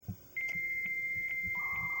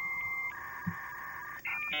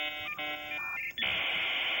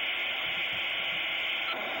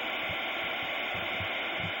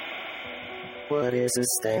What is it,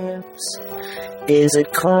 stamps? Is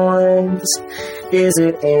it coins? Is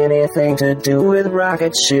it anything to do with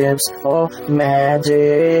rocket ships or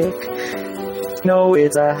magic? No,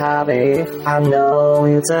 it's a hobby. I know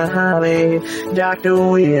it's a hobby. Dr.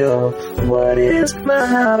 Will, what is my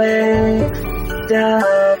hobby?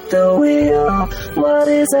 Dr. Will, what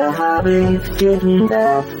is a hobby? Getting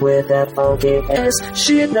down with that funky ass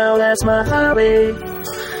shit. Now that's my hobby.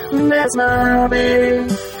 That's my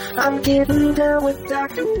hobby. I'm getting down with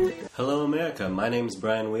Dr. Will. Hello, America. My name's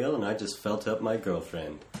Brian Wheel, and I just felt up my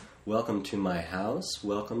girlfriend. Welcome to my house.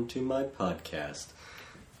 Welcome to my podcast.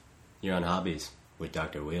 You're on Hobbies with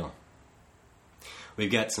Dr. Wheel.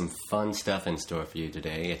 We've got some fun stuff in store for you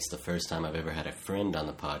today. It's the first time I've ever had a friend on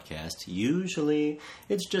the podcast. Usually,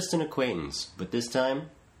 it's just an acquaintance. But this time,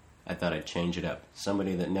 I thought I'd change it up.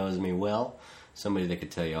 Somebody that knows me well. Somebody that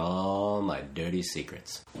could tell you all my dirty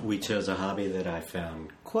secrets. We chose a hobby that I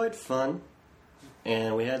found quite fun.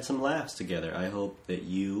 And we had some laughs together. I hope that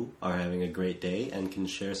you are having a great day and can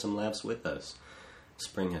share some laughs with us.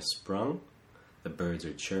 Spring has sprung. The birds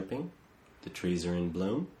are chirping. The trees are in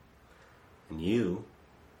bloom. And you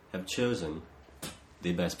have chosen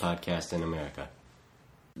the best podcast in America.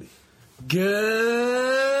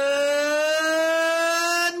 Good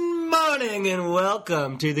morning and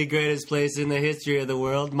welcome to the greatest place in the history of the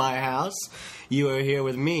world, my house. You are here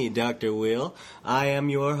with me, Dr. Will. I am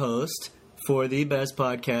your host for the best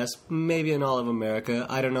podcast, maybe in all of America.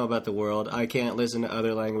 I don't know about the world. I can't listen to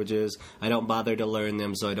other languages. I don't bother to learn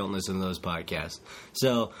them, so I don't listen to those podcasts.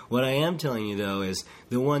 So what I am telling you, though, is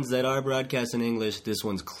the ones that are broadcast in English, this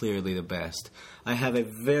one's clearly the best. I have a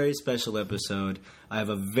very special episode. I have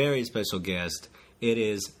a very special guest. It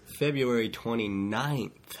is February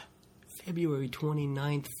 29th. February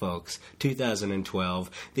 29th, folks,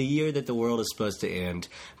 2012, the year that the world is supposed to end.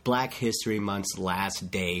 Black History Month's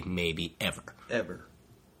last day, maybe ever. Ever.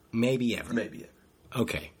 Maybe ever. Maybe ever.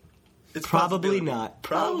 Okay. It's Probably not.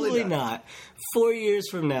 Probably not. 4 years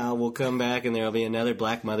from now, we'll come back and there'll be another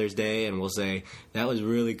Black Mother's Day, and we'll say, that was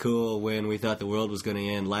really cool when we thought the world was going to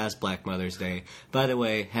end last Black Mother's Day. By the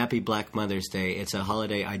way, happy Black Mother's Day. It's a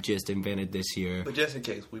holiday I just invented this year. But just in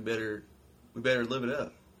case, we better live it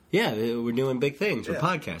up. Yeah, we're doing big things. We're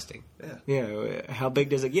podcasting. Yeah. How big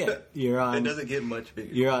does it get? It doesn't get much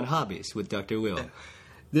bigger. You're on Hobbies with Dr. Will. Yeah.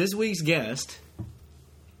 This week's guest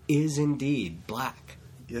is indeed black.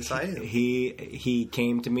 Yes, I am. He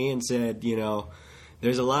came to me and said,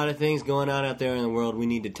 there's a lot of things going on out there in the world we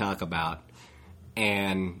need to talk about.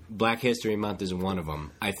 And Black History Month is one of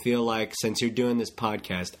them. I feel like since you're doing this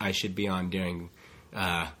podcast, I should be on during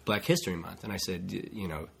Black History Month. And I said,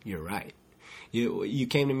 you're right. You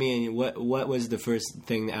came to me and what was the first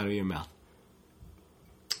thing out of your mouth?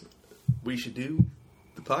 We should do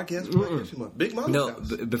the podcast with Big Mama's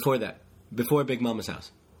house. No, before that. Before Big Mama's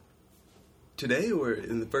house. Today or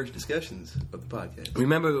in the first discussions of the podcast?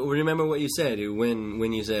 Remember what you said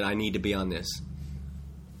when you said, I need to be on this?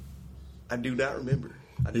 I do not remember.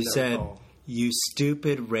 You said, you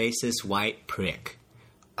stupid racist white prick.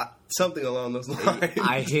 Something along those lines.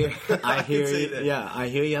 I hear you. Yeah, I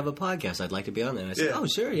hear you have a podcast. I'd like to be on there. And I said, oh,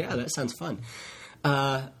 sure, yeah, that sounds fun.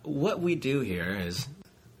 What we do here is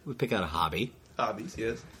we pick out a hobby. Hobbies,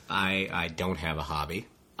 yes. I don't have a hobby.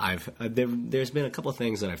 There's been a couple of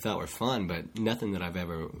things that I thought were fun, but nothing that I've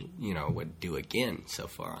ever would do again so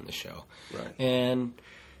far on the show. Right.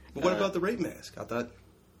 But what about the rape mask? I thought.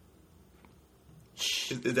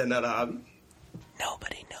 Is that not a hobby?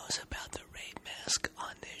 Nobody knows about the rape mask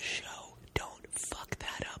on this show. Don't fuck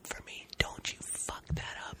that up for me. Don't you fuck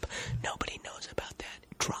that up. Nobody knows about that.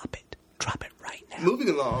 Drop it. Drop it right now. Moving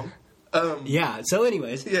along. So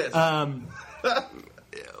anyways. Yes.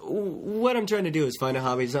 What I'm trying to do is find a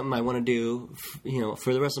hobby, something I want to do,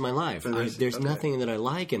 for the rest of my life. There's nothing that I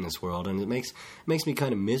like in this world, and it makes me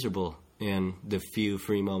kind of miserable in the few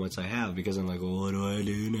free moments I have because I'm like, well, what do I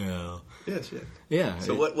do now? Yes. Yeah.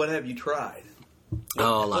 So what have you tried? A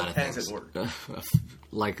lot of things. Hasn't worked?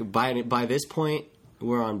 Like by this point,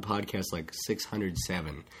 we're on podcast like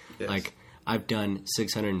 607. Yes. Like I've done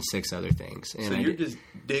 606 other things. And so you're just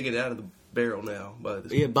digging out of the barrel now.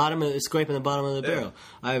 Scraping the bottom of the barrel.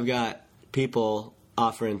 I've got people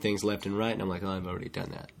offering things left and right, and I'm like, I've already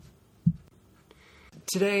done that.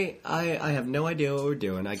 Today, I have no idea what we're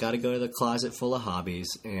doing. I got to go to the closet full of hobbies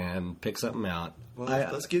and pick something out. Well,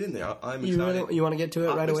 let's get in there. I'm excited. You want to get to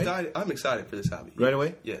it right away? I'm excited for this hobby. Right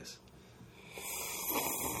away? Yes.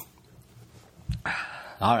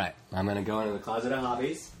 All right. I'm going to go into the closet of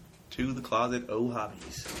hobbies. To the closet of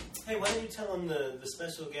hobbies. Hey, why don't you tell them the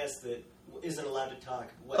special guest that isn't allowed to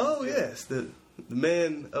talk? Yes. The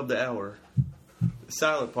man of the hour.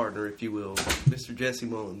 silent partner, if you will, Mr. Jesse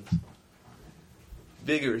Mullins,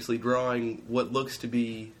 vigorously drawing what looks to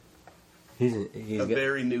be a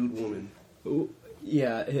very nude woman.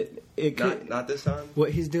 Yeah, it could, Not this time?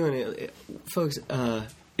 what he's doing, folks.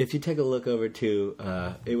 If you take a look over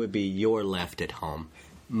to, it would be your left at home,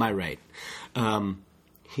 my right.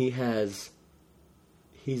 He's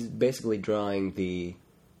basically drawing the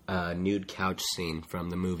nude couch scene from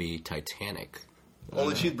the movie Titanic.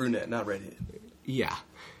 Only she's brunette, not redhead. Yeah,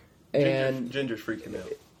 and Ginger's freaking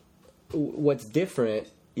out. what's different,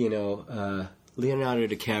 Leonardo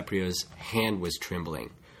DiCaprio's hand was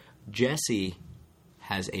trembling. Jesse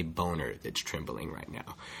has a boner that's trembling right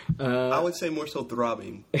now. I would say more so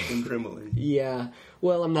throbbing than trembling. Yeah.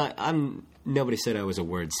 Well, nobody said I was a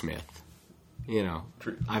wordsmith.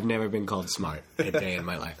 True. I've never been called smart a day in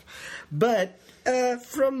my life. But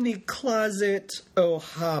from the closet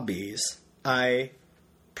hobbies, I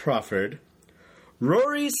proffered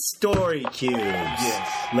Rory's Story Cubes.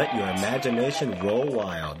 Yes. Let your imagination roll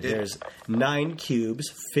wild. There's 9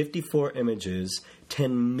 cubes, 54 images,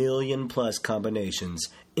 10 million plus combinations,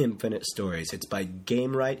 infinite stories. It's by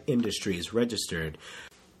Gamewright Industries, registered.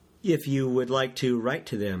 If you would like to write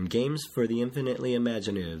to them, Games for the Infinitely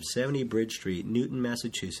Imaginative, 70 Bridge Street, Newton,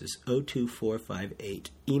 Massachusetts,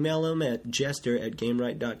 02458. Email them at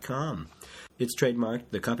jester@gamewright.com. It's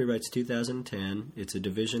trademarked. The copyright's 2010. It's a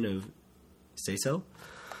division of... Say so?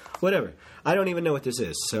 Whatever. I don't even know what this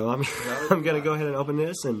is, so I'm going to go ahead and open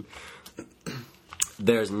this, and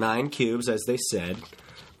there's 9 cubes, as they said.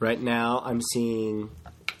 Right now, I'm seeing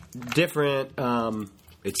different...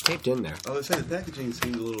 it's taped in there. I would say the packaging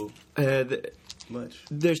seems a little much.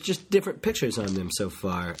 There's just different pictures on them so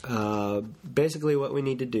far. Basically, what we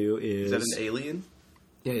need to do is... Is that an alien?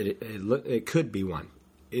 Yeah, it could be one.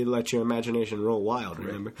 It lets your imagination roll wild,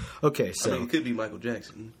 remember? Okay, so... it could be Michael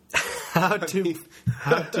Jackson. How to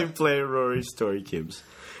play Rory Story Cubes.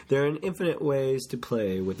 There are infinite ways to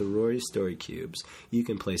play with the Rory Story Cubes. You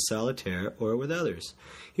can play solitaire or with others.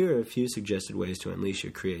 Here are a few suggested ways to unleash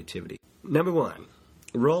your creativity. Number 1.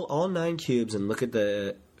 Roll all 9 cubes and look at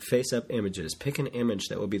the face-up images. Pick an image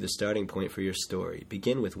that will be the starting point for your story.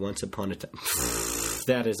 Begin with Once Upon a Time.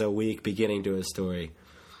 That is a weak beginning to a story.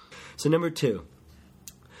 So number 2.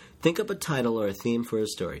 Think up a title or a theme for a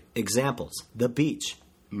story. Examples. The Beach.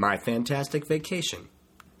 My Fantastic Vacation.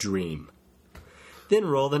 Dream. Then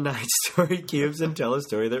roll the 9 story cubes and tell a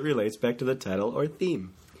story that relates back to the title or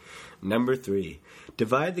theme. Number 3.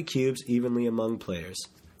 Divide the cubes evenly among players.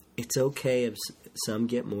 It's okay if some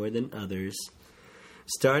get more than others.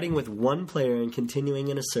 Starting with one player and continuing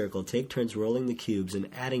in a circle, take turns rolling the cubes and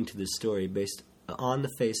adding to the story based on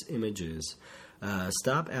the face images.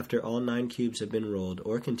 Stop after all 9 cubes have been rolled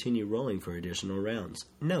or continue rolling for additional rounds.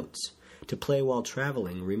 Notes. To play while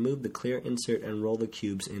traveling, remove the clear insert and roll the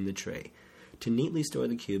cubes in the tray. To neatly store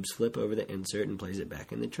the cubes, flip over the insert and place it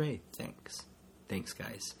back in the tray. Thanks. Thanks,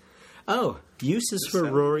 guys. Oh, uses for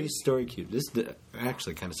Rory's Story Cube. This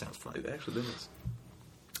actually kind of sounds fun. It actually does.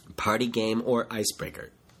 Party game or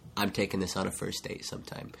icebreaker. I'm taking this on a first date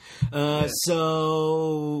sometime.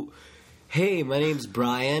 So, hey, my name's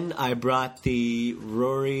Brian. I brought the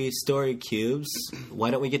Rory Story Cubes.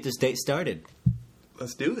 Why don't we get this date started?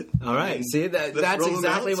 Let's do it. All right. See, that's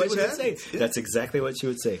exactly what she would say. Yeah. That's exactly what she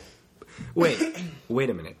would say. Wait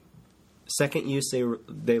a minute. Second use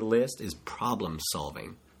they list is problem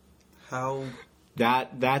solving. How?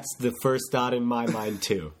 That's the first thought in my mind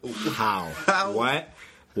too. How? What?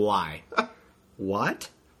 Why? What?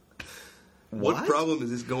 What problem is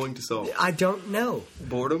this going to solve? I don't know.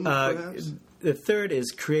 Boredom, perhaps? The third is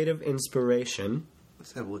creative inspiration.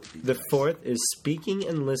 Let's have a look at these. The fourth is speaking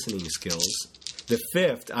and listening skills. The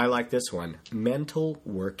fifth, I like this one, mental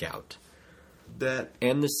workout.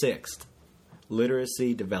 And the sixth,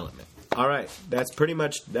 literacy development. All right, that's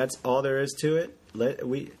all there is to it.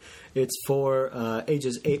 It's for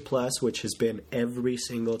ages 8+, which has been every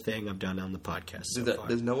single thing I've done on the podcast so far.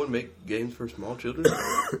 Does no one make games for small children?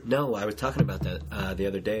 No, I was talking about that the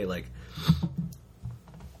other day. Like,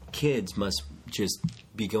 kids must just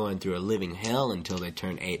be going through a living hell until they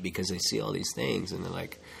turn 8 because they see all these things and they're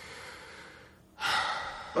like...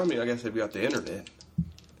 I mean, I guess they've got the internet.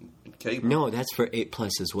 Cable. No, that's for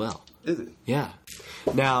 8+ as well. Is it? Yeah.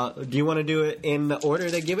 Now, do you want to do it in the order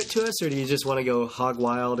they give it to us, or do you just want to go hog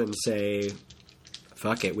wild and say,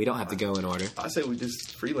 fuck it, we don't have to go in order? I say we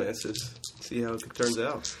just freelance this, see how it turns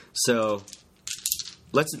out. So,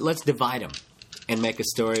 let's divide them and make a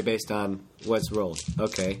story based on what's rolled.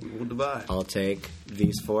 Okay. We'll divide. I'll take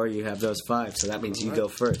these 4, you have those 5, so that means you go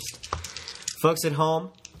first. Folks at home,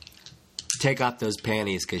 take off those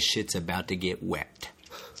panties because shit's about to get wet.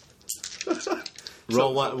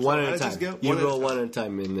 Roll one at a time. You roll one at a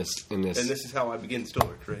time in this. And this is how I begin the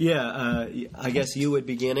story, correct? Yeah, I guess you would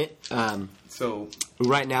begin it. So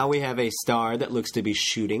right now we have a star that looks to be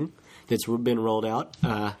shooting that's been rolled out.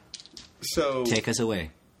 So take us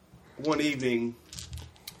away. One evening,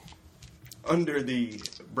 under the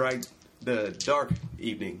dark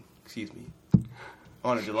evening,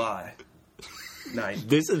 on a July night.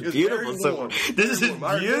 This is beautiful. This is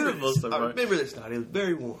beautiful. I remember this night. It was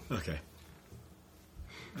very warm. Okay.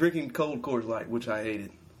 Drinking cold Coors Light, which I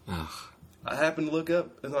hated. Ugh. I happened to look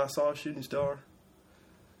up and I saw a shooting star,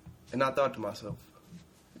 and I thought to myself,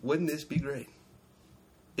 wouldn't this be great?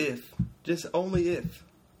 If, just only if,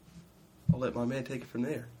 I'll let my man take it from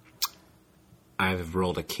there. I've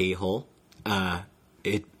rolled a keyhole.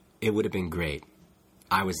 It would have been great.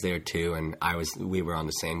 I was there too, and we were on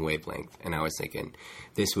the same wavelength, and I was thinking,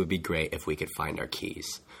 this would be great if we could find our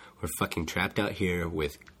keys. We're fucking trapped out here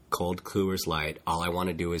with cold Coors Light. All I want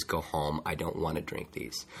to do is go home. I don't want to drink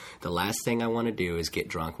these. The last thing I want to do is get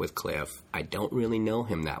drunk with Cliff. I don't really know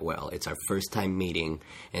him that well. It's our first time meeting,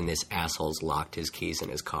 and this asshole's locked his keys in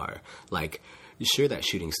his car. Like, sure, that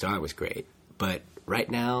shooting star was great, but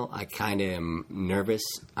right now I kind of am nervous.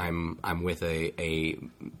 I'm with a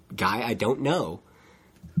guy I don't know,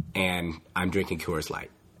 and I'm drinking Coors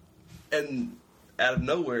Light. And out of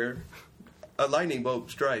nowhere, a lightning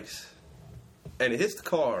bolt strikes. And it hits the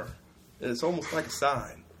car, and it's almost like a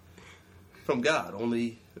sign from God,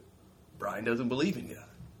 only Brian doesn't believe in God.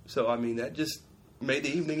 So, I mean, that just made the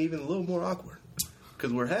evening even a little more awkward.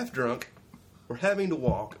 Because we're half drunk, we're having to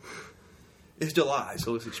walk. It's July,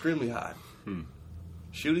 so it's extremely hot.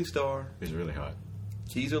 Shooting star. It's really hot.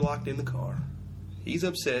 Keys are locked in the car. He's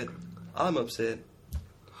upset. I'm upset.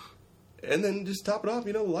 And then just top it off,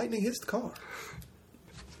 lightning hits the car.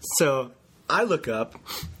 So, I look up,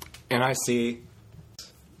 and I see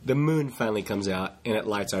the moon finally comes out, and it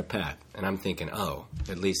lights our path. And I'm thinking, oh,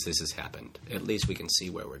 at least this has happened. At least we can see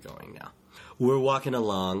where we're going now. We're walking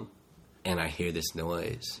along, and I hear this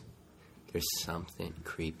noise. There's something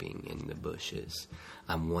creeping in the bushes.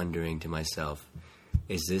 I'm wondering to myself,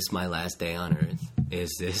 is this my last day on Earth?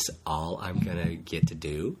 Is this all I'm going to get to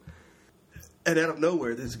do? And out of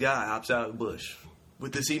nowhere, this guy hops out of the bush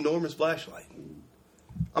with this enormous flashlight.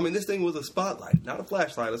 I mean, this thing was a spotlight, not a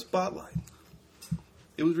flashlight, a spotlight.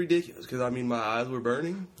 It was ridiculous because, my eyes were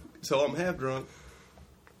burning, so I'm half drunk.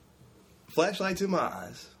 Flashlights in my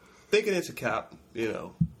eyes, thinking it's a cop,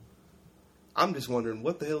 I'm just wondering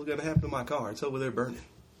what the hell is going to happen to my car. It's over there burning.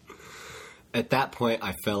 At that point,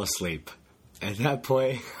 I fell asleep. At that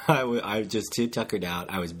point, I was just too tuckered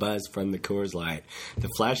out. I was buzzed from the Coors Light. The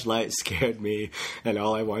flashlight scared me, and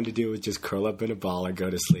all I wanted to do was just curl up in a ball and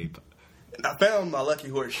go to sleep. And I found my lucky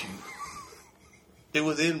horseshoe. It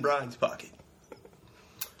was in Brian's pocket.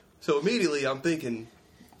 So immediately I'm thinking,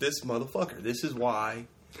 this motherfucker, this is why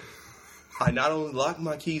I not only locked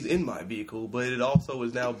my keys in my vehicle, but it also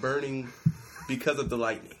is now burning because of the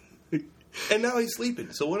lightning. And now he's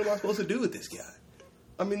sleeping. So what am I supposed to do with this guy?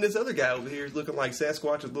 This other guy over here is looking like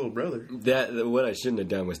Sasquatch's little brother. What I shouldn't have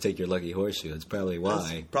done was take your lucky horseshoe. That's probably why.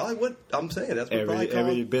 That's probably what I'm saying. That's what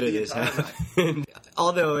every bit of this happened.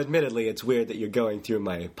 Although, admittedly, it's weird that you're going through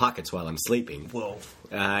my pockets while I'm sleeping. Well,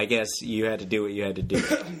 I guess you had to do what you had to do.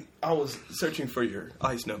 I was searching for your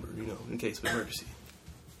ICE number, in case of emergency.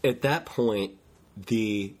 At that point,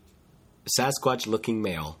 the Sasquatch-looking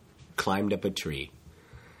male climbed up a tree,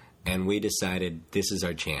 and we decided this is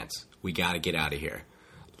our chance. We got to get out of here.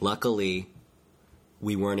 Luckily,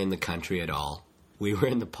 we weren't in the country at all. We were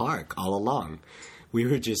in the park all along. We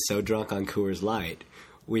were just so drunk on Coors Light,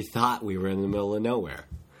 we thought we were in the middle of nowhere.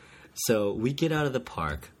 So we get out of the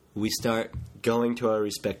park. We start going to our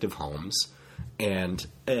respective homes. And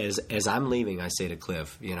as I'm leaving, I say to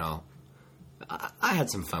Cliff, I had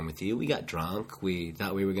some fun with you. We got drunk. We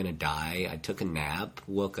thought we were going to die. I took a nap,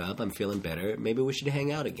 woke up. I'm feeling better. Maybe we should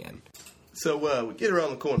hang out again. So we get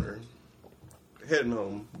around the corner, heading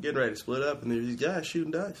home, getting ready to split up, and there's these guys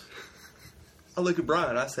shooting dice. I look at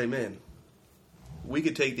Brian. I say, man, we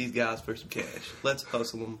could take these guys for some cash. Let's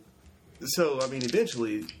hustle them. So,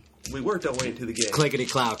 eventually, we worked our way into the game.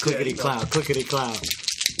 Clickety-clow, clickety-clow, clickety-clow.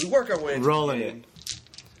 We work our way into rolling the game. It.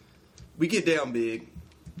 We get down big.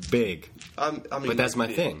 Big. But that's my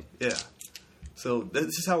thing. Yeah. So,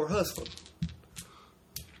 this is how we're hustling.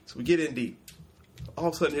 So, we get in deep. All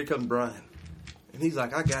of a sudden, here comes Brian. And he's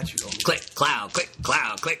like, I got you, homie. Click, clow, click,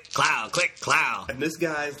 clow, click, clow, click, clow. And this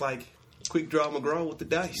guy's like Quick Draw McGraw with the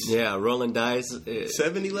dice. Yeah, rolling dice.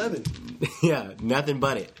 7-11. Yeah, nothing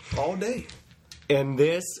but it. All day. And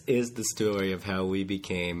this is the story of how we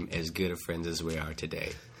became as good of friends as we are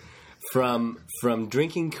today. From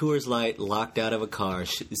drinking Coors Light locked out of a car,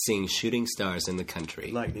 seeing shooting stars in the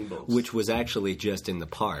country, Lightning bolts. which was actually just in the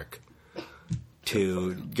park,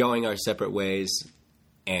 to going our separate ways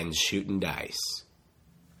and shooting dice.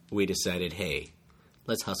 We decided, hey,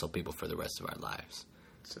 let's hustle people for the rest of our lives.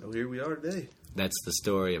 So here we are today. That's the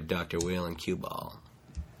story of Dr. Wheel and Cue Ball.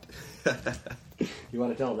 You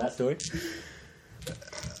want to tell that story?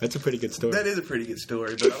 That's a pretty good story. That is a pretty good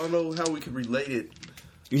story, but I don't know how we could relate it.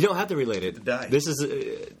 You don't have to relate it. Dice. This is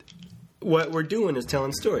what we're doing is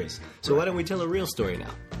telling stories. So why don't we tell a real story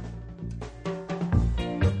now?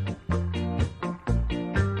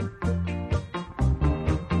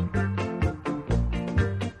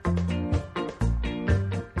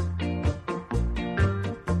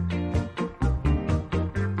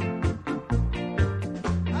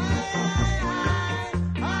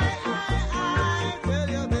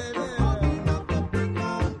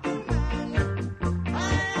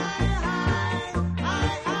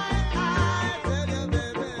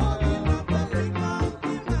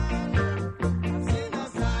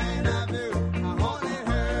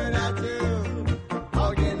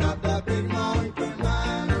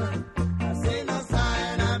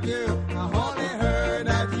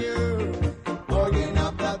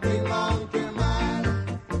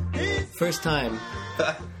 First time.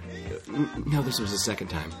 No, this was the second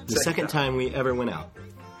time. The second time we ever went out.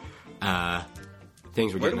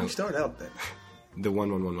 Things were Where getting... did we start out then? The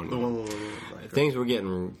 1-1-1-1. The one. Right. Things were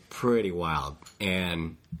getting pretty wild.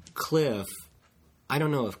 And Cliff... I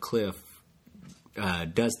don't know if Cliff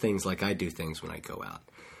does things like I do things when I go out.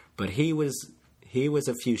 But he was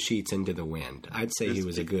a few sheets into the wind. I'd say he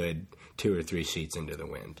was a good 2 or 3 sheets into the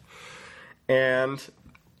wind. And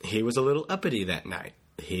he was a little uppity that night.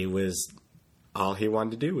 All he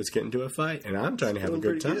wanted to do was get into a fight, and I'm trying to have a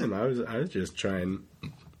good Feeling time. pretty I was just trying,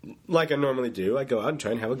 like I normally do. I go out and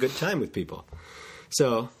try and have a good time with people.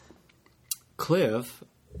 So Cliff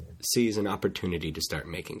sees an opportunity to start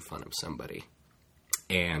making fun of somebody,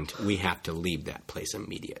 and we have to leave that place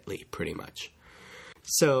immediately, pretty much.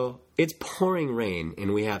 So it's pouring rain,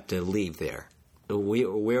 and we have to leave there.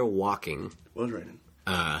 We're walking. It was raining.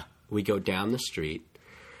 We go down the street,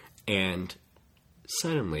 and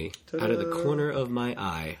suddenly, Ta-da. out of the corner of my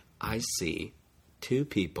eye, I see 2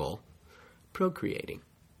 people procreating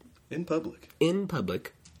In public. in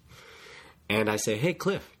public. And I say, hey,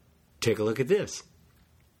 Cliff, take a look at this.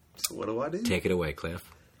 So what do I do? Take it away, Cliff.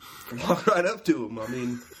 Walk right up to him. I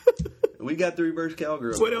mean, we got the reverse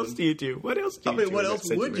cowgirl. What else do you do? What else do I you mean, do what in else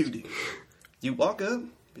that would you situation? do? You walk up,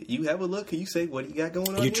 you have a look, and you say, what do you got going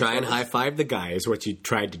on You here, try and fellas? high-five the guy is what you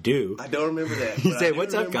tried to do. I don't remember that. You but say, I do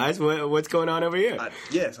what's up, remember- guys? What's going on over here?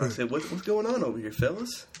 Yes, I said, what's going on over here,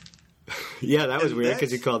 fellas? Yeah, that was and weird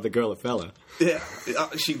because that's- you called the girl a fella. Yeah,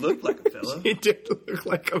 she looked like a fella. He did look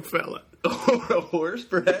like a fella. Or a horse,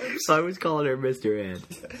 perhaps. I was calling her Mr. Ed.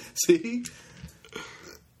 See?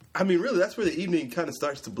 I mean, really, that's where the evening kind of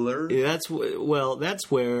starts to blur. That's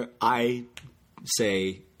where I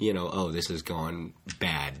say, oh, this is going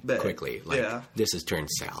bad quickly. Like, yeah. this has turned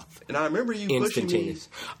south. And I remember you pushing me. Instantaneous.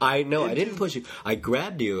 I know, I didn't into- push you. I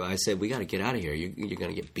grabbed you. I said, we got to get out of here. You're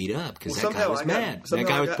going to get beat up because Well, that guy somehow was I got- mad. That somehow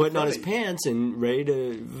guy I was got putting on his funny. pants and ready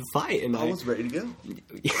to fight. And I was ready to go.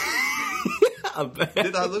 but,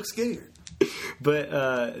 Did I look scared? But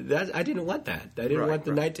I didn't want that. I didn't Right, want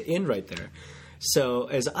the night to end right there. So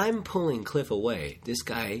as I'm pulling Cliff away, this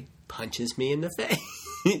guy punches me in the face.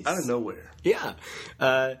 Out of nowhere. Yeah.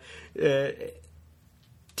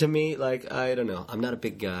 To me, like, I don't know. I'm not a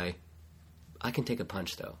big guy. I can take a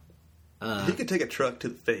punch, though. He could take a truck to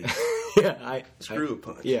the face. Yeah, Screw a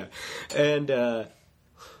punch. Yeah. And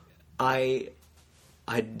I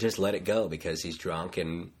just let it go because he's drunk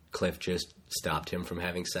and Cliff just stopped him from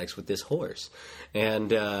having sex with this horse.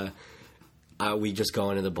 And we just go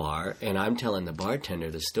into the bar, and I'm telling the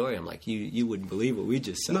bartender the story. I'm like, you wouldn't believe what we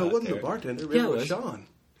just saw. No, it out wasn't there. the bartender. Yeah, It it was was. Sean.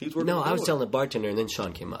 He was working No, the I was door. telling the bartender, and then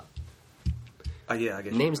Sean came up. Yeah, I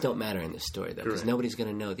guess. Names don't matter in this story, though, because Correct. nobody's going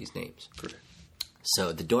to know these names. Correct.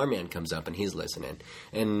 So the doorman comes up, and he's listening.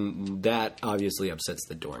 And that obviously upsets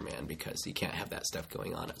the doorman because you can't have that stuff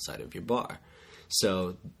going on outside of your bar.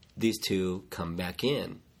 So these 2 come back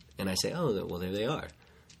in, and I say, oh, well, there they are.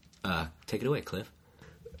 Take it away, Cliff.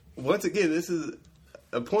 Once again, this is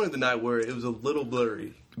a point of the night where it was a little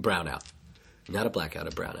blurry. Brownout. Not a blackout,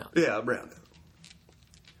 a brownout. Yeah, a brownout.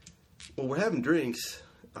 Well, we're having drinks.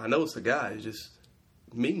 I noticed the guy is just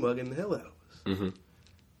mean mugging the hell out of us. Mm-hmm.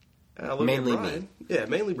 And I look Mainly at Brian. Yeah,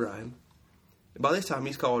 mainly Brian. And by this time,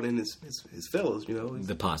 he's called in his fellows.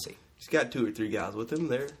 The posse. He's got 2 or 3 guys with him.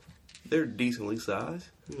 They're decently sized.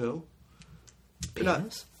 They're not-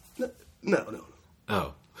 Penis? No.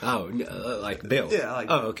 Oh. Oh, like built? Yeah, like,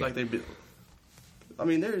 oh, okay. like they built. I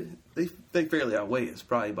mean, they fairly outweigh us,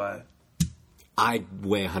 probably by... I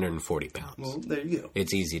weigh 140 pounds. Well, there you go.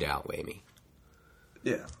 It's easy to outweigh me.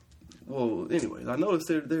 Yeah. Well, anyways, I noticed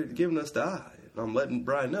they're giving us the eye. And I'm letting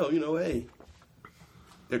Brian know, hey,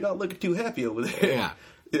 they're not looking too happy over there.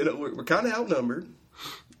 Yeah. We're kind of outnumbered,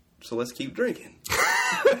 so let's keep drinking.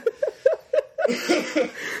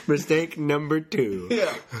 Mistake number 2.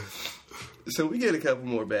 Yeah. So we get a couple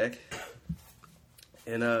more back,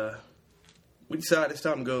 and we decide it's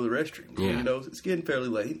time to go to the restroom. Yeah. It's getting fairly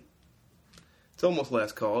late. It's almost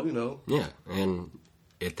last call, Yeah, and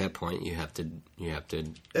at that point you have to Yeah,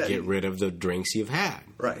 get rid of the drinks you've had.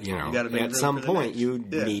 Right. You gotta make at room some for the point next. you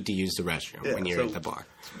Yeah. need to use the restroom when you're so at the bar.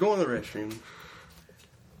 we're going to the restroom,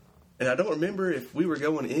 and I don't remember if we were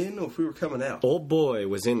going in or if we were coming out. Old boy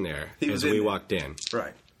was in there He was as in we there. walked in.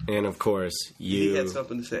 Right. And of course He had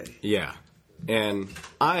something to say. Yeah. And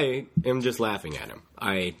I am just laughing at him.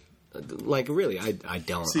 I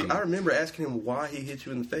don't. See, I remember asking him why he hit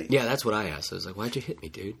you in the face. Yeah, that's what I asked. I was like, "Why'd you hit me,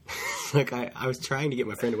 dude?" Like I was trying to get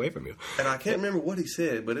my friend away from you. And I can't remember what he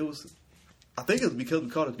said, but I think it was because we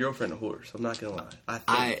called his girlfriend a horse. I'm not going to lie.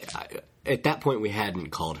 I at that point we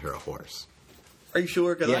hadn't called her a horse. Are you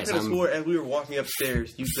sure? Because I Yes, could have I'm swore as we were walking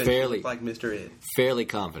upstairs, you said fairly- she looked like Mr. Ed. Fairly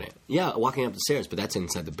confident. Yeah, walking up the stairs, but that's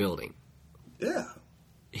inside the building. Yeah.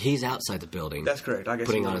 He's outside the building. That's correct. I guess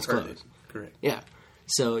putting you on his heard clothes. it. Correct. Yeah.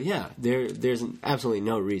 So yeah, there's absolutely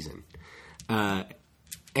no reason. And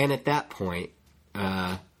at that point,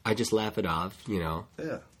 I just laugh it off. Yeah.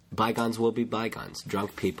 Bygones will be bygones.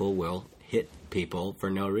 Drunk people will hit people for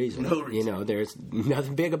no reason. No reason. There's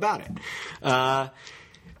nothing big about it.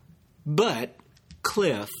 But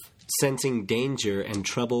Cliff, sensing danger and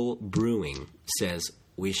trouble brewing, says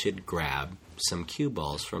we should grab some cue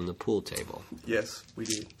balls from the pool table. Yes, we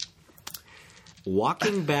did.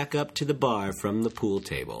 Walking back up to the bar from the pool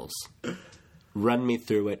tables. Run me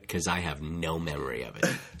through it, because I have no memory of it.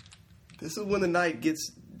 This is when the night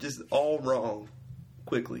gets just all wrong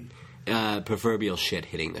quickly. Proverbial shit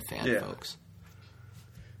hitting the fan, Yeah. folks.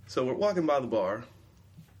 So we're walking by the bar.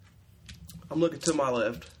 I'm looking to my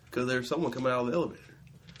left because there's someone coming out of the elevator.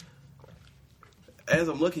 As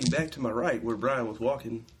I'm looking back to my right where Brian was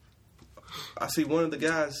walking, I see one of the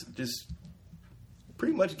guys just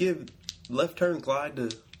pretty much give left turn glide to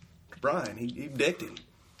Brian. He decked him.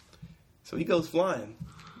 So he goes flying.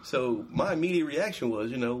 So my immediate reaction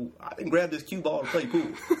was, I didn't grab this cue ball to play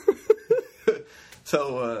pool.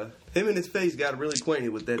 So him and his face got really acquainted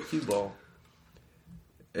with that cue ball.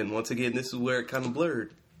 And once again, this is where it kind of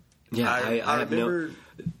blurred. Yeah, I have remember.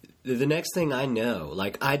 The next thing I know,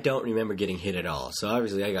 I don't remember getting hit at all. So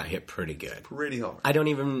obviously I got hit pretty good. Pretty hard. I don't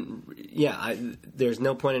even, there's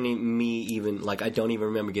no point in me even, I don't even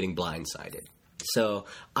remember getting blindsided. So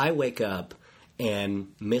I wake up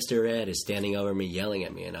and Mr. Ed is standing over me yelling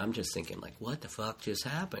at me, and I'm just thinking, what the fuck just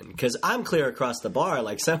happened? Because I'm clear across the bar,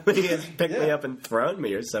 somebody has picked me up and thrown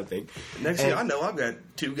me or something. Next thing I know, I've got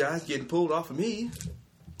two guys getting pulled off of me.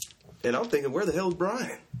 And I'm thinking, where the hell is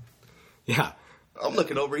Brian? Yeah. I'm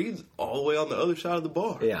looking over, he's all the way on the other side of the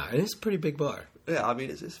bar. Yeah, and it's a pretty big bar. Yeah, I mean,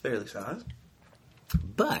 it's fairly sized.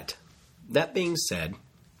 But, that being said,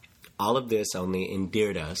 all of this only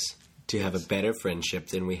endeared us to have a better friendship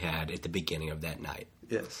than we had at the beginning of that night.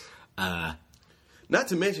 Yes. Not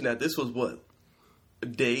to mention that this was,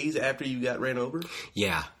 days after you got ran over?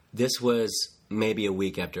 Yeah, this was maybe a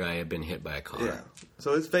week after I had been hit by a car. Yeah.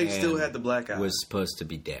 So his face still had the black eye. Was supposed to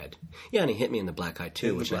be dead. Yeah, and he hit me in the black eye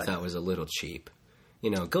too, which I thought was a little cheap.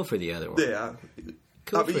 Go for the other one. Yeah.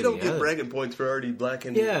 I mean, you don't get bragging points for already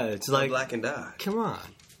blackened. Yeah, it's black and eye. Come on.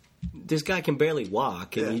 This guy can barely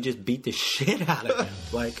walk, and you just beat the shit out of him.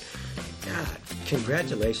 God,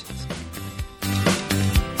 congratulations.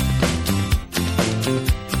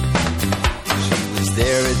 She was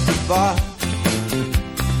there at the bar.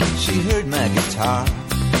 She heard my guitar.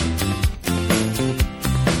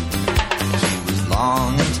 She was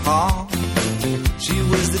long and tall. She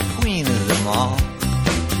was the queen of them all.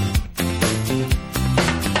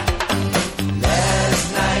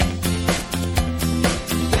 Last night,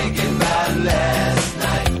 thinking about last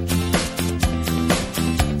night.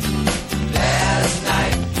 Last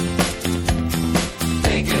night,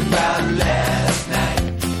 thinking about last night.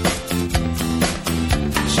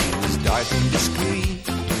 She was dark and discreet.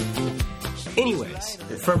 Anyways,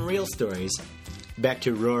 from real stories, back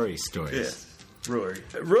to Rory's stories. Yes. Rory.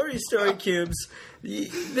 Rory's story cubes.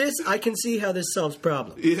 This, I can see how this solves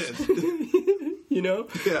problems. Yes.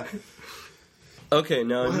 Yeah. Okay,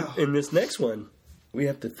 now Wow. in this next one, we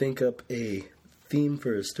have to think up a theme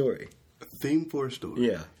for a story. Theme for a story.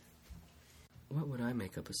 Yeah. what would I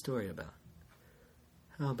make up a story about?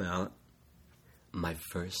 How about my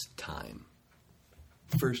first time?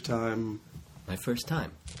 First time My first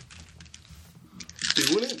time.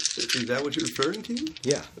 doing it? Is that what you're referring to?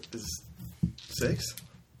 Yeah. Is sex?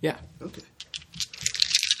 Yeah. Okay.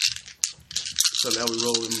 So now we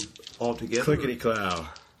rolling all together? Clickety-clow.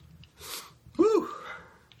 Woo!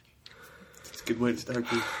 It's a good way to start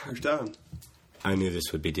the first time. I knew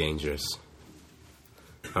this would be dangerous.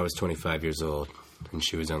 I was 25 years old, and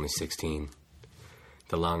she was only 16.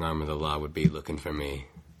 The long arm of the law would be looking for me.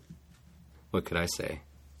 What could I say?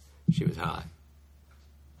 She was hot.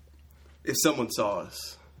 If someone saw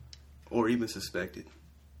us, or even suspected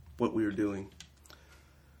what we were doing,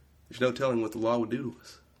 there's no telling what the law would do to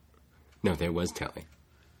us. No, there was telling.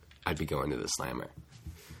 I'd be going to the slammer.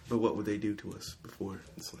 But what would they do to us before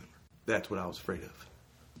the slammer? That's what I was afraid of.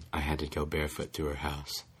 I had to go barefoot to her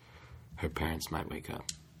house. Her parents might wake up.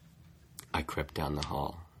 I crept down the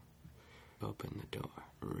hall, opened the door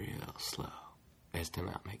real slow, as to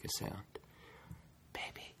not make a sound.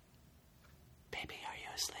 Baby, are you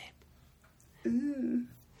asleep?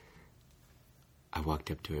 I walked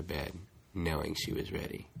up to her bed, knowing she was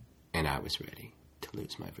ready, and I was ready to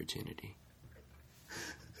lose my virginity.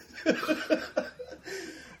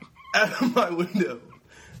 Out of my window,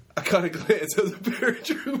 I caught a glance of the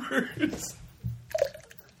paratroopers.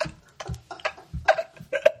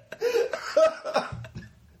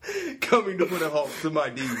 Coming to put a halt to my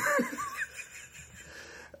deed.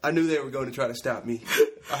 I knew they were going to try to stop me.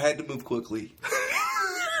 I had to move quickly.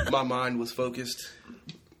 My mind was focused.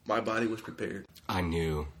 My body was prepared. I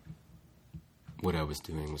knew what I was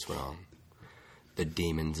doing was wrong. The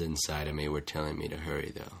demons inside of me were telling me to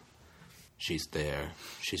hurry, though. She's there.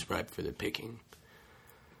 She's ripe for the picking.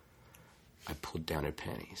 I pulled down her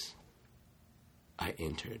panties. I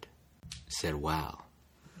entered. Said, wow,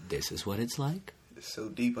 this is what it's like? It's so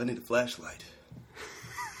deep, I need a flashlight.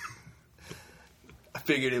 I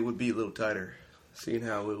figured it would be a little tighter, seeing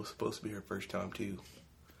how it was supposed to be her first time, too.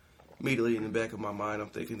 Immediately in the back of my mind, I'm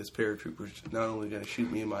thinking this paratrooper's not only going to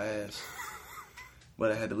shoot me in my ass,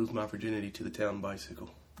 but I had to lose my virginity to the town bicycle.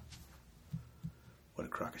 What a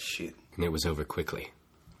crock of shit. And it was over quickly.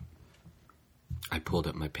 I pulled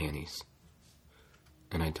up my panties.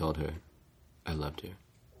 And I told her I loved her.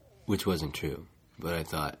 Which wasn't true, but I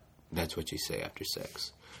thought that's what you say after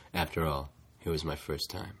sex. After all, it was my first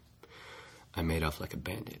time. I made off like a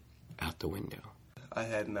bandit, out the window. I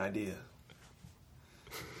had an idea.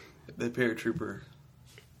 The paratrooper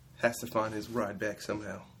has to find his ride back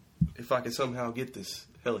somehow. If I could somehow get this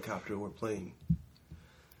helicopter or plane,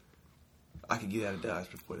 I could get out of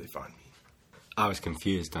Dodge before they find me. I was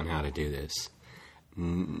confused on how to do this,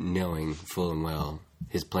 knowing full and well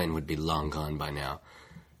his plane would be long gone by now.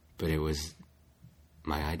 But it was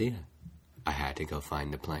my idea. I had to go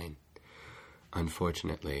find the plane.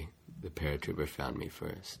 Unfortunately, the paratrooper found me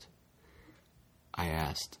first. I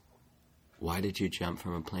asked, "Why did you jump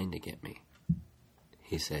from a plane to get me?"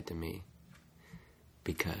 He said to me,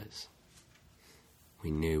 "Because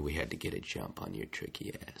we knew we had to get a jump on your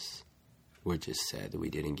tricky ass. We're just sad that we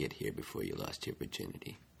didn't get here before you lost your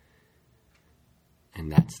virginity."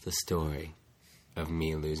 And that's the story of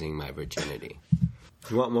me losing my virginity.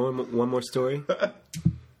 You want one more story?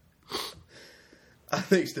 I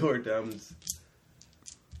think story time is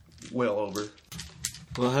well over.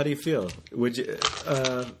 Well, how do you feel? Would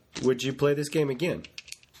you play this game again?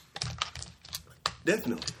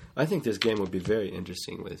 Definitely. I think this game would be very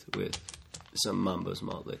interesting with some Mambo's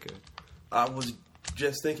malt liquor. I was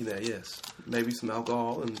just thinking that, yes. Maybe some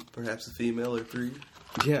alcohol and perhaps a female or three.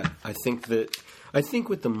 Yeah, I think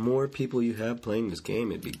with the more people you have playing this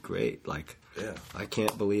game, it'd be great. Like, yeah. I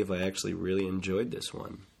can't believe I actually really enjoyed this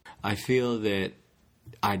one. I feel that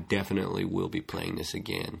I definitely will be playing this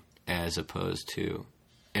again, as opposed to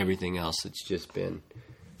everything else that's just been,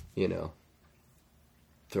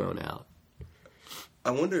 thrown out.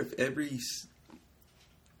 I wonder if every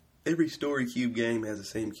Story Cube game has the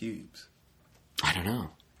same cubes. I don't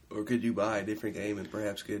know. Or could you buy a different game and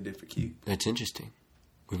perhaps get a different cube? That's interesting.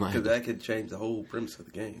 We might have Because that could change the whole premise of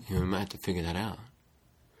the game. we might have to figure that out.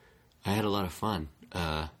 I had a lot of fun.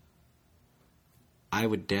 I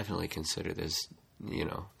would definitely consider this,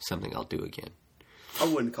 something I'll do again. I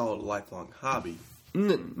wouldn't call it a lifelong hobby.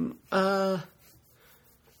 I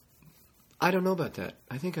don't know about that.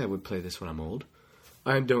 I think I would play this when I'm old.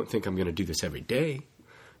 I don't think I'm going to do this every day,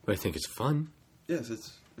 but I think it's fun. Yes,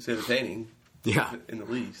 it's entertaining. Yeah. In the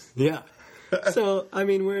least. Yeah. So,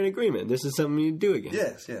 we're in agreement. This is something you'd do again.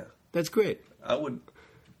 Yes, yeah. That's great. I would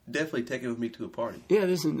definitely take it with me to a party. Yeah,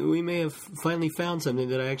 we may have finally found something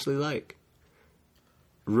that I actually like.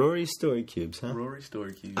 Rory Story Cubes, huh? Rory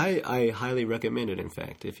Story Cubes. I highly recommend it, in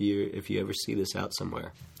fact, if you ever see this out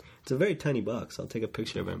somewhere. It's a very tiny box. I'll take a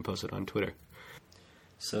picture of it and post it on Twitter.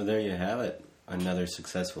 So there you have it. Another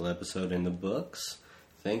successful episode in the books.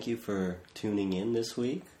 Thank you for tuning in this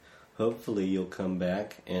week. Hopefully you'll come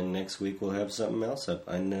back, and next week we'll have something else up.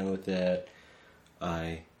 I know that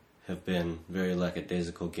I have been very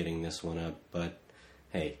lackadaisical getting this one up, but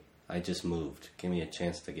hey, I just moved. Give me a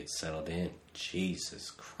chance to get settled in.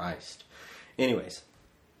 Jesus Christ. Anyways,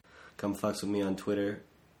 come fucks with me on Twitter.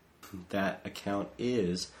 That account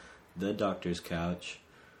is The Doctor's Couch.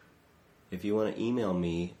 If you want to email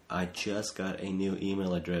me, I just got a new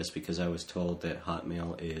email address because I was told that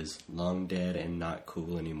Hotmail is long dead and not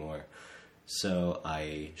cool anymore. So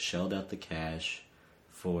I shelled out the cash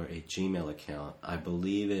for a Gmail account. I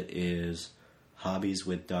believe it is Hobbies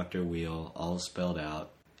with Dr. Wheel, all spelled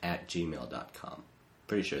out, @gmail.com.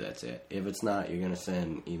 Pretty sure that's it. If it's not, you're going to send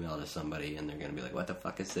an email to somebody and they're going to be like, what the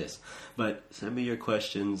fuck is this? But send me your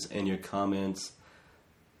questions and your comments.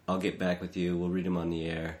 I'll get back with you. We'll read them on the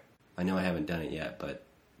air. I know I haven't done it yet, but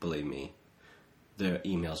believe me, the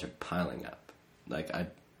emails are piling up. Like,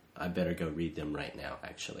 I better go read them right now,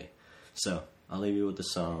 actually. So, I'll leave you with the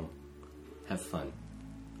song. Have fun.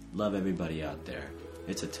 Love everybody out there.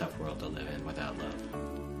 It's a tough world to live in without love.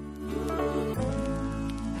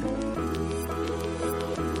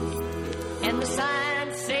 And the sign